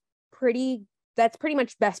that's pretty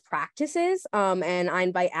much best practices. And I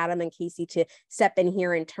invite Adam and Casey to step in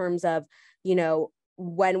here in terms of,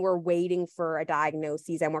 when we're waiting for a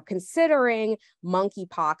diagnosis and we're considering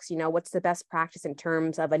monkeypox, what's the best practice in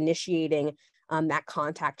terms of initiating that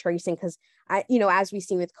contact tracing? Because as we've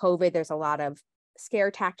seen with COVID, there's a lot of scare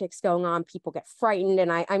tactics going on. People get frightened.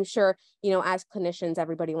 And I'm sure, as clinicians,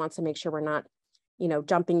 everybody wants to make sure we're not,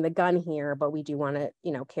 jumping the gun here, but we do want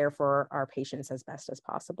to, care for our patients as best as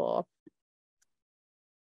possible.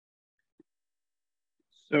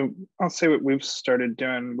 So I'll say what we've started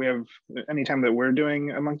doing. We have, anytime that we're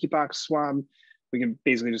doing a monkeypox swab, we can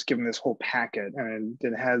basically just give them this whole packet, and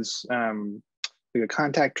it has like a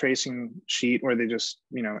contact tracing sheet where they just,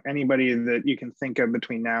 anybody that you can think of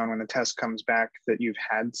between now and when the test comes back that you've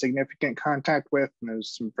had significant contact with, and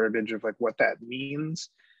there's some verbiage of like what that means,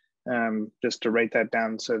 just to write that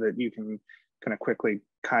down so that you can kind of quickly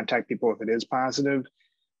contact people if it is positive.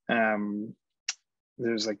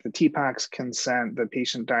 There's like the Mpox consent, the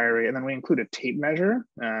patient diary, and then we include a tape measure.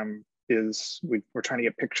 We're trying to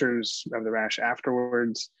get pictures of the rash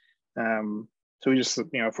afterwards. So we just,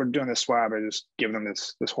 if we're doing the swab, I just give them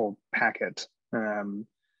this whole packet.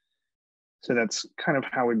 So that's kind of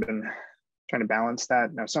how we've been trying to balance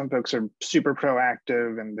that. Now, some folks are super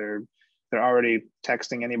proactive and they're already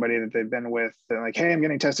texting anybody that they've been with. They're like, hey, I'm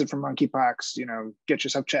getting tested for monkeypox, get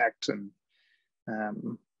yourself checked. And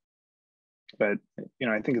but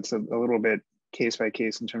I think it's a little bit case by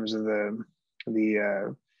case in terms of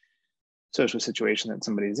the social situation that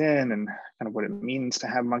somebody's in and kind of what it means to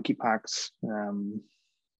have monkeypox.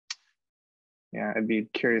 Yeah, I'd be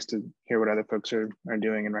curious to hear what other folks are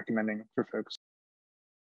doing and recommending for folks.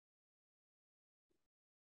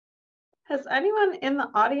 Has anyone in the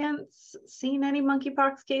audience seen any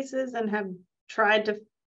monkeypox cases and have tried to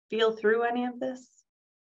feel through any of this?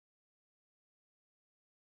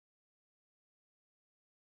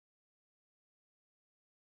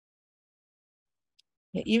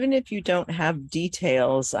 Even if you don't have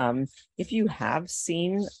details, if you have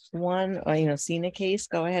seen one or seen a case,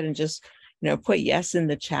 go ahead and just put yes in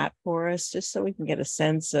the chat for us, just so we can get a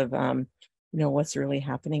sense of what's really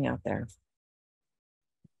happening out there.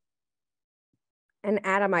 And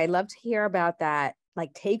Adam, I'd love to hear about that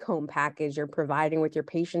like take-home package you're providing with your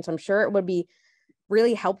patients. I'm sure it would be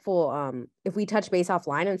really helpful if we touch base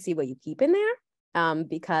offline and see what you keep in there,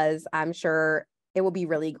 because I'm sure it will be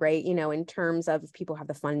really great, in terms of if people have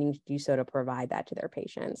the funding to do so, to provide that to their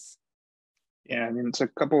patients. Yeah, I mean, it's a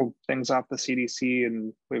couple things off the CDC,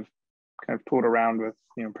 and we've kind of tooled around with,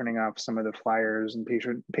 printing off some of the flyers and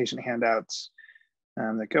patient handouts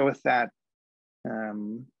that go with that.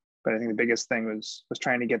 But I think the biggest thing was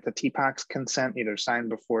trying to get the Mpox consent either signed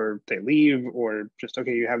before they leave or just,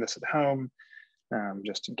 okay, you have this at home,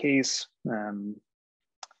 just in case.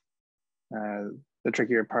 The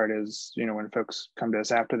trickier part is, when folks come to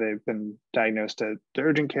us after they've been diagnosed at the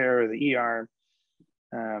urgent care or the ER,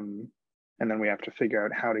 and then we have to figure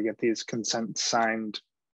out how to get these consents signed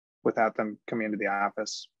without them coming into the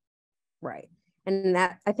office. Right. And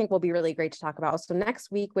that I think will be really great to talk about also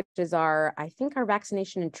next week, which is our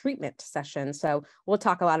vaccination and treatment session. So we'll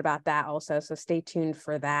talk a lot about that also. So stay tuned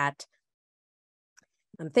for that.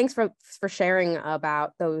 Thanks for sharing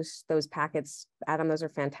about those packets, Adam. Those are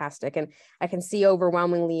fantastic. And I can see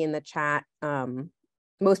overwhelmingly in the chat,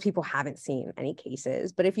 most people haven't seen any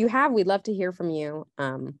cases, but if you have, we'd love to hear from you.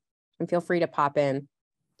 And feel free to pop in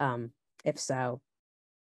if so.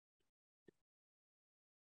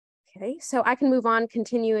 Okay, so I can move on,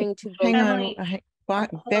 continuing to Hang Emily, on,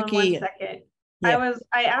 Hold Becky. on 1 second. Yeah.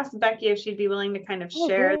 I asked Becky if she'd be willing to kind of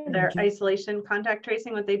share their isolation contact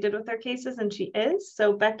tracing, what they did with their cases, and she is.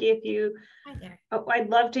 So Becky, if you, Hi there. I'd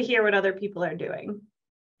love to hear what other people are doing.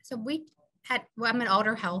 So I'm at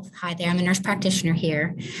Alder Health. Hi there, I'm a nurse practitioner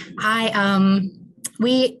here.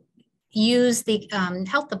 We use the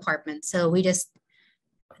health department. So we just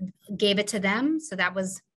gave it to them. So that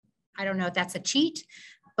was, I don't know if that's a cheat,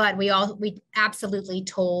 but we absolutely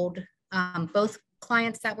told both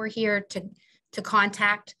clients that were here to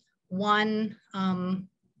contact. One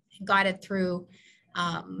got it through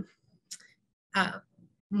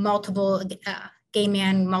multiple gay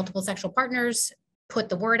man, multiple sexual partners, put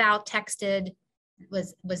the word out, texted,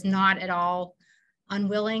 was not at all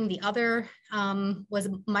unwilling. The other was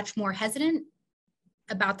much more hesitant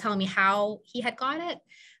about telling me how he had got it,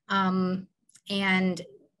 and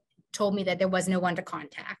told me that there was no one to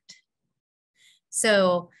contact.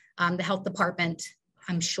 So the health department,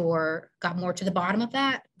 I'm sure, got more to the bottom of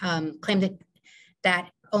that, claimed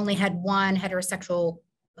that only had one heterosexual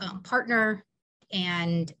partner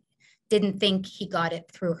and didn't think he got it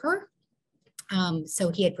through her. So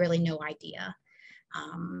he had really no idea.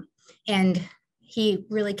 And he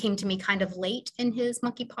really came to me kind of late in his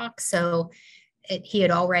monkeypox. So he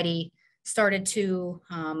had already started to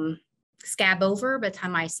scab over by the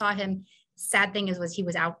time I saw him. Sad thing was he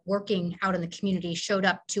was out working out in the community, showed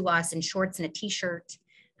up to us in shorts and a t-shirt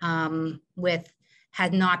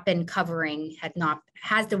had not been covering,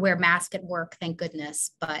 has to wear mask at work, thank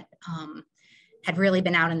goodness, but had really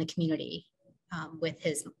been out in the community with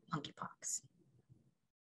his monkeypox.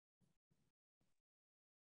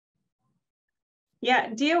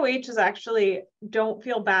 Yeah, DOH is actually, don't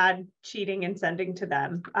feel bad cheating and sending to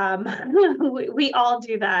them. We all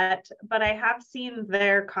do that, but I have seen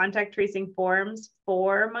their contact tracing forms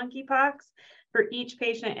for monkeypox. For each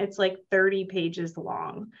patient, it's like 30 pages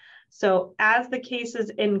long. So as the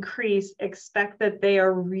cases increase, expect that they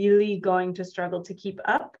are really going to struggle to keep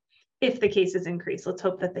up if the cases increase. Let's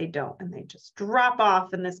hope that they don't and they just drop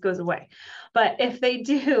off and this goes away. But if they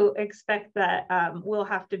do, expect that we'll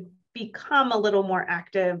have to become a little more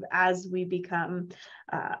active as we become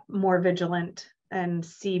more vigilant and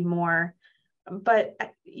see more. But,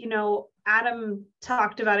 you know, Adam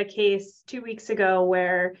talked about a case 2 weeks ago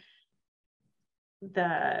where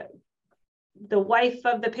the wife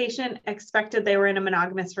of the patient expected they were in a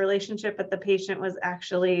monogamous relationship, but the patient was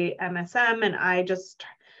actually MSM. And I just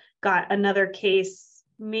got another case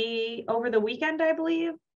over the weekend, I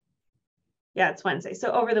believe. Yeah, it's Wednesday.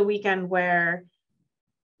 So over the weekend where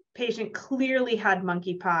patient clearly had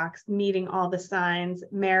monkeypox, meeting all the signs,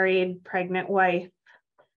 married, pregnant wife.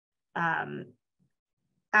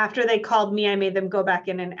 After they called me, I made them go back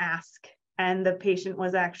in and ask. And the patient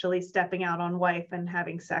was actually stepping out on wife and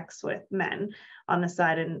having sex with men on the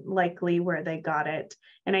side, and likely where they got it.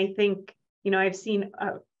 And I think, you know, I've seen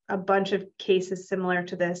a bunch of cases similar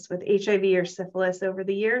to this with HIV or syphilis over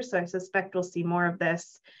the years. So I suspect we'll see more of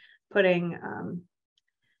this, putting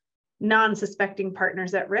non-suspecting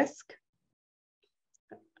partners at risk.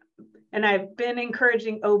 And I've been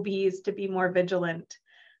encouraging OBs to be more vigilant.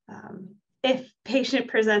 If patient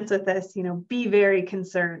presents with this, you know, be very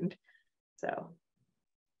concerned. So.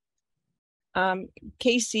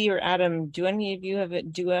 Casey or Adam, do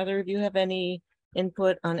either of you have any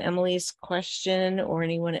input on Emily's question, or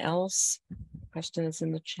anyone else? Question is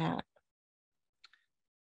in the chat.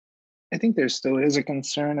 I think there still is a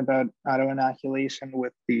concern about auto-inoculation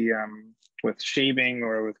with the with shaving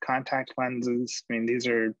or with contact lenses. I mean, these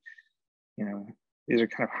are kind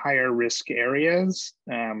of higher risk areas.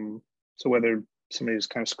 So whether somebody's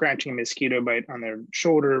kind of scratching a mosquito bite on their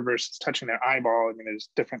shoulder versus touching their eyeball, I mean, there's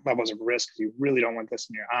different levels of risk. You really don't want this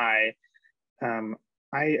in your eye.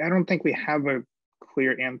 I don't think we have a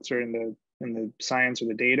clear answer in the science or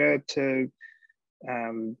the data to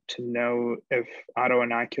know if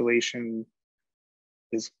auto-inoculation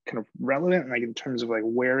is kind of relevant, like in terms of like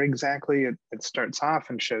where exactly it starts off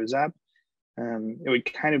and shows up. It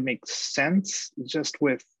would kind of make sense just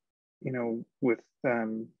with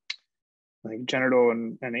like genital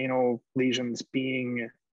and anal lesions being,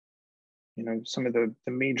 some of the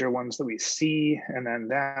major ones that we see, and then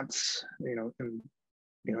that's,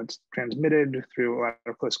 it's transmitted through a lot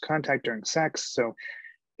of close contact during sex. So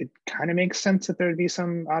it kind of makes sense that there'd be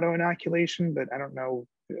some auto-inoculation, but I don't know,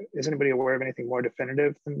 is anybody aware of anything more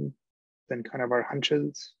definitive than kind of our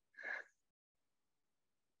hunches?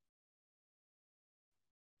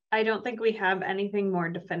 I don't think we have anything more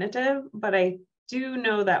definitive, but I do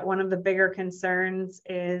know that one of the bigger concerns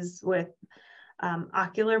is with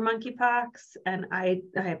ocular monkeypox. And I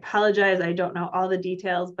apologize, I don't know all the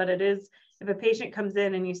details, but it is, if a patient comes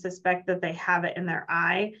in and you suspect that they have it in their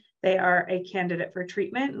eye, they are a candidate for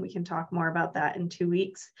treatment. And we can talk more about that in 2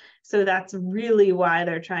 weeks. So that's really why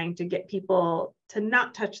they're trying to get people to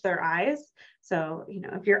not touch their eyes. So,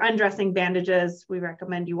 if you're undressing bandages, we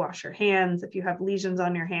recommend you wash your hands. If you have lesions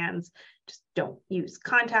on your hands, just don't use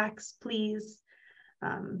contacts, please.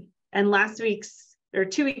 And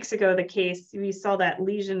 2 weeks ago, the case, we saw that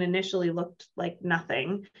lesion initially looked like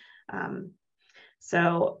nothing.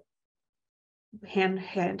 So hand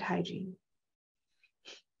hygiene.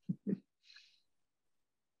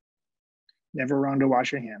 Never wrong to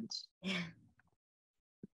wash your hands.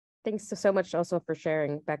 Thanks so much also for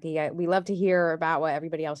sharing, Becky. We love to hear about what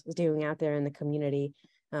everybody else is doing out there in the community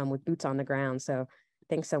with boots on the ground. So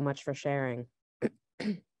thanks so much for sharing.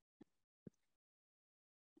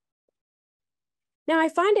 Now, I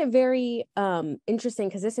find it very interesting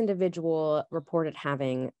because this individual reported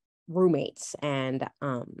having roommates and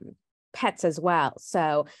pets as well.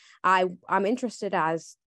 So I'm interested,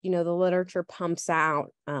 as the literature pumps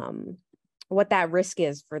out what that risk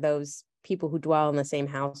is for those people who dwell in the same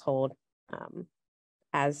household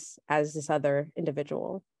as this other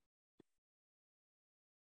individual.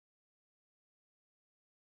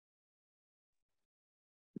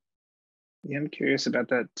 Yeah, I'm curious about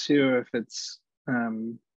that too. If it's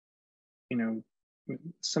some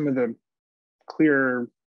of the clear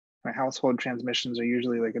household transmissions are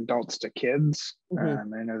usually like adults to kids.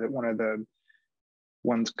 Mm-hmm. I know that one of the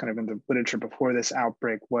ones kind of in the literature before this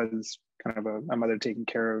outbreak was kind of a mother taking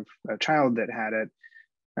care of a child that had it,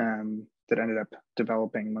 that ended up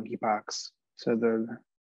developing monkeypox. So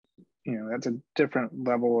that's a different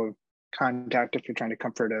level contact if you're trying to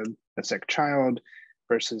comfort a sick child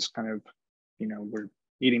versus kind of, we're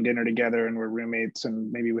eating dinner together and we're roommates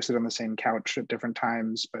and maybe we sit on the same couch at different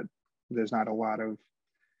times, but there's not a lot of,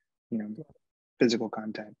 physical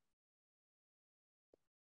contact.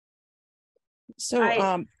 So,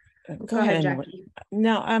 go ahead, Jackie.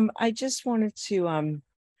 No, I just wanted to,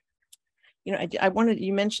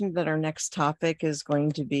 you mentioned that our next topic is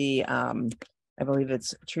going to be, I believe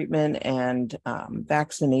it's treatment and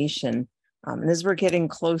vaccination. And as we're getting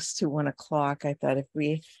close to 1 o'clock, I thought if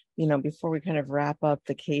we, before we kind of wrap up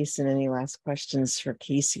the case and any last questions for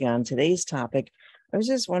Casey on today's topic, I was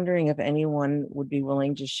just wondering if anyone would be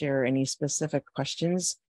willing to share any specific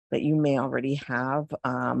questions that you may already have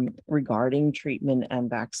regarding treatment and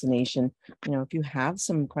vaccination. If you have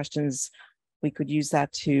some questions, we could use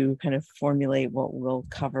that to kind of formulate what we'll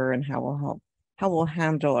cover and how we'll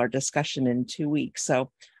handle our discussion in 2 weeks.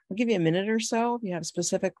 So I'll give you a minute or so. If you have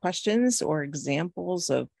specific questions or examples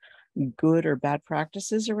of good or bad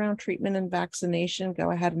practices around treatment and vaccination,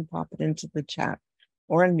 go ahead and pop it into the chat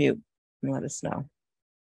or unmute and let us know.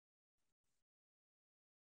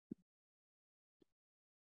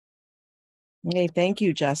 Okay, thank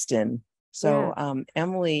you, Justin. So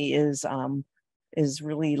Emily is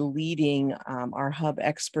really leading our hub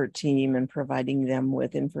expert team and providing them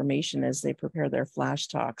with information as they prepare their flash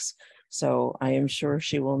talks. So I am sure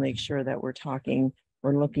she will make sure that we're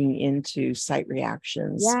looking into site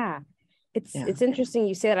reactions. Yeah, it's interesting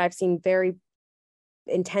you say that. I've seen very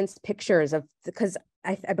intense pictures of, because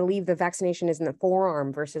I believe the vaccination is in the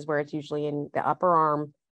forearm versus where it's usually in the upper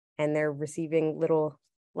arm, and they're receiving little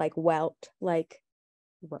I don't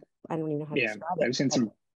even know how to describe it. I've seen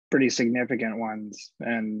some pretty significant ones,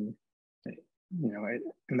 and in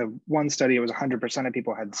the one study it was 100% of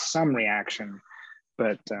people had some reaction,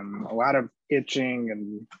 but a lot of itching,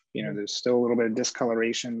 and there's still a little bit of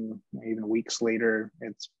discoloration even weeks later.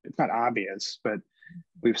 It's not obvious, but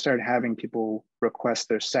we've started having people request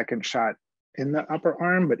their second shot in the upper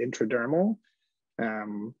arm but intradermal,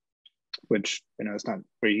 which it's not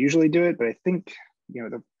where you usually do it, but I think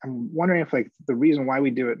I'm wondering if the reason why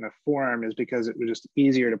we do it in the forearm is because it was just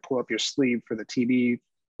easier to pull up your sleeve for the TB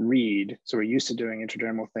read. So we're used to doing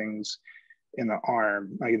intradermal things in the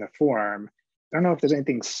arm, like in the forearm. I don't know if there's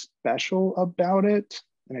anything special about it.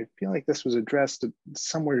 And I feel like this was addressed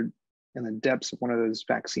somewhere in the depths of one of those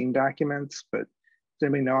vaccine documents, but does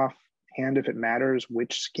anybody know offhand if it matters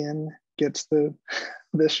which skin gets the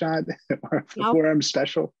shot, or if the forearm's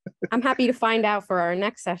special? I'm happy to find out for our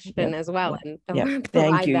next session as well. And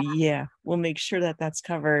thank you. Yeah, we'll make sure that that's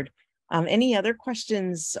covered. Any other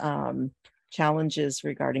questions, challenges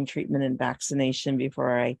regarding treatment and vaccination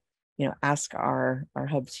before I, ask our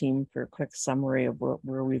hub team for a quick summary of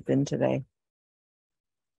where we've been today?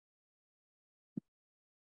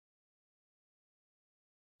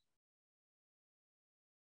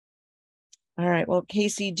 All right. Well,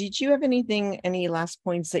 Casey, did you have any last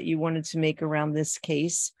points that you wanted to make around this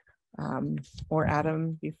case, or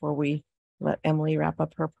Adam, before we let Emily wrap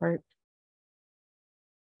up her part?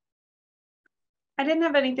 I didn't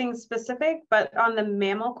have anything specific, but on the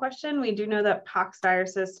mammal question, we do know that pox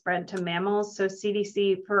viruses spread to mammals. So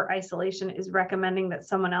CDC for isolation is recommending that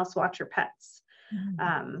someone else watch your pets,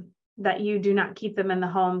 that you do not keep them in the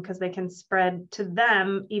home because they can spread to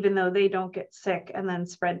them, even though they don't get sick, and then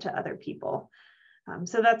spread to other people.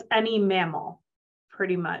 So that's any mammal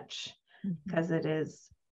pretty much, because it is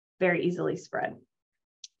very easily spread.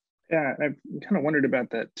 Yeah, I've kind of wondered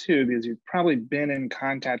about that too, because you've probably been in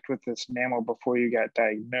contact with this mammal before you got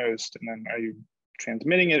diagnosed, and then are you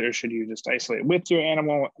transmitting it, or should you just isolate with your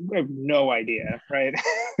animal? I have no idea, right?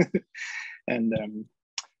 And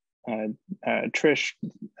Trish,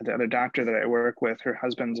 the other doctor that I work with, her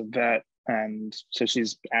husband's a vet, and so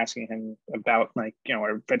she's asking him about,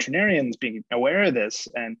 are veterinarians being aware of this?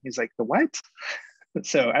 And he's like, the what?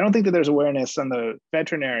 So I don't think that there's awareness on the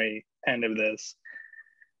veterinary end of this.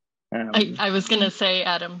 I was gonna say,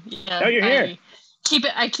 Adam. Yeah. Oh, you're here.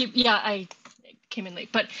 I came in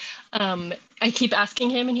late, but I keep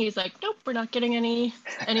asking him, and he's like, nope, we're not getting any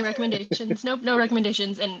recommendations. Nope, no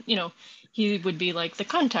recommendations. And he would be like the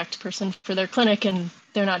contact person for their clinic, and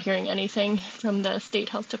they're not hearing anything from the state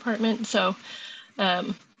health department. So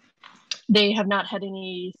they have not had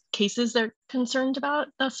any cases they're concerned about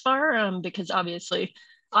thus far, because obviously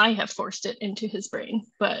I have forced it into his brain,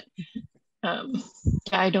 but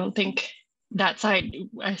I don't think that side,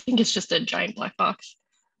 I think it's just a giant black box.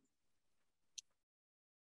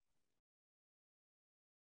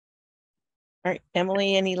 All right,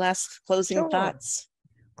 Emily, any last closing thoughts?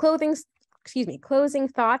 Closing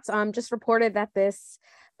thoughts. Just reported that this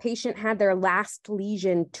patient had their last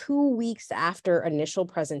lesion 2 weeks after initial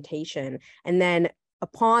presentation. And then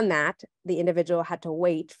upon that, the individual had to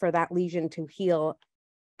wait for that lesion to heal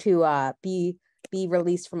to be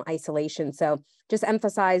released from isolation. So just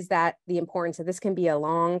emphasize that the importance of this can be a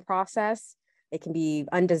long process. It can be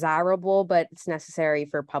undesirable, but it's necessary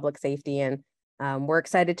for public safety. And we're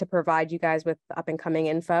excited to provide you guys with up and coming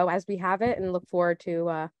info as we have it, and look forward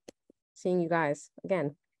to seeing you guys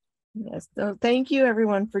again. Yes, so thank you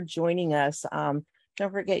everyone for joining us.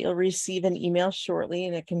 Don't forget, you'll receive an email shortly,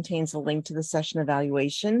 and it contains a link to the session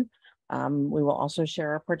evaluation. We will also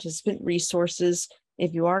share our participant resources.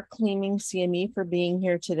 If you are claiming CME for being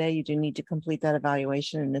here today, you do need to complete that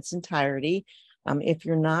evaluation in its entirety. If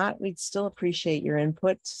you're not, we'd still appreciate your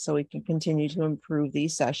input so we can continue to improve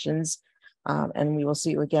these sessions. And we will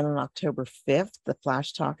see you again on October 5th. The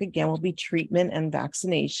flash talk again will be treatment and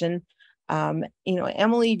vaccination.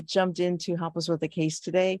 Emily jumped in to help us with the case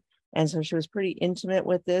today, and so she was pretty intimate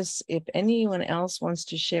with this. If anyone else wants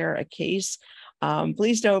to share a case,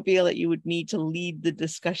 please don't feel that you would need to lead the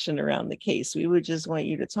discussion around the case. We would just want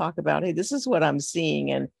you to talk about, hey, this is what I'm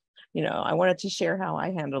seeing, and I wanted to share how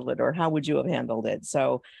I handled it, or how would you have handled it.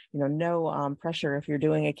 So no pressure if you're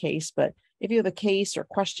doing a case, but if you have a case or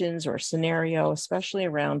questions or scenario, especially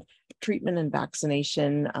around treatment and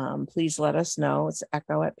vaccination, please let us know. It's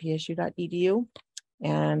echo@psu.edu.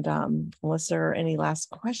 And unless there are any last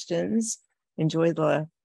questions, enjoy the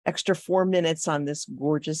extra 4 minutes on this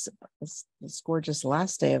gorgeous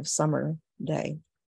last day of summer day.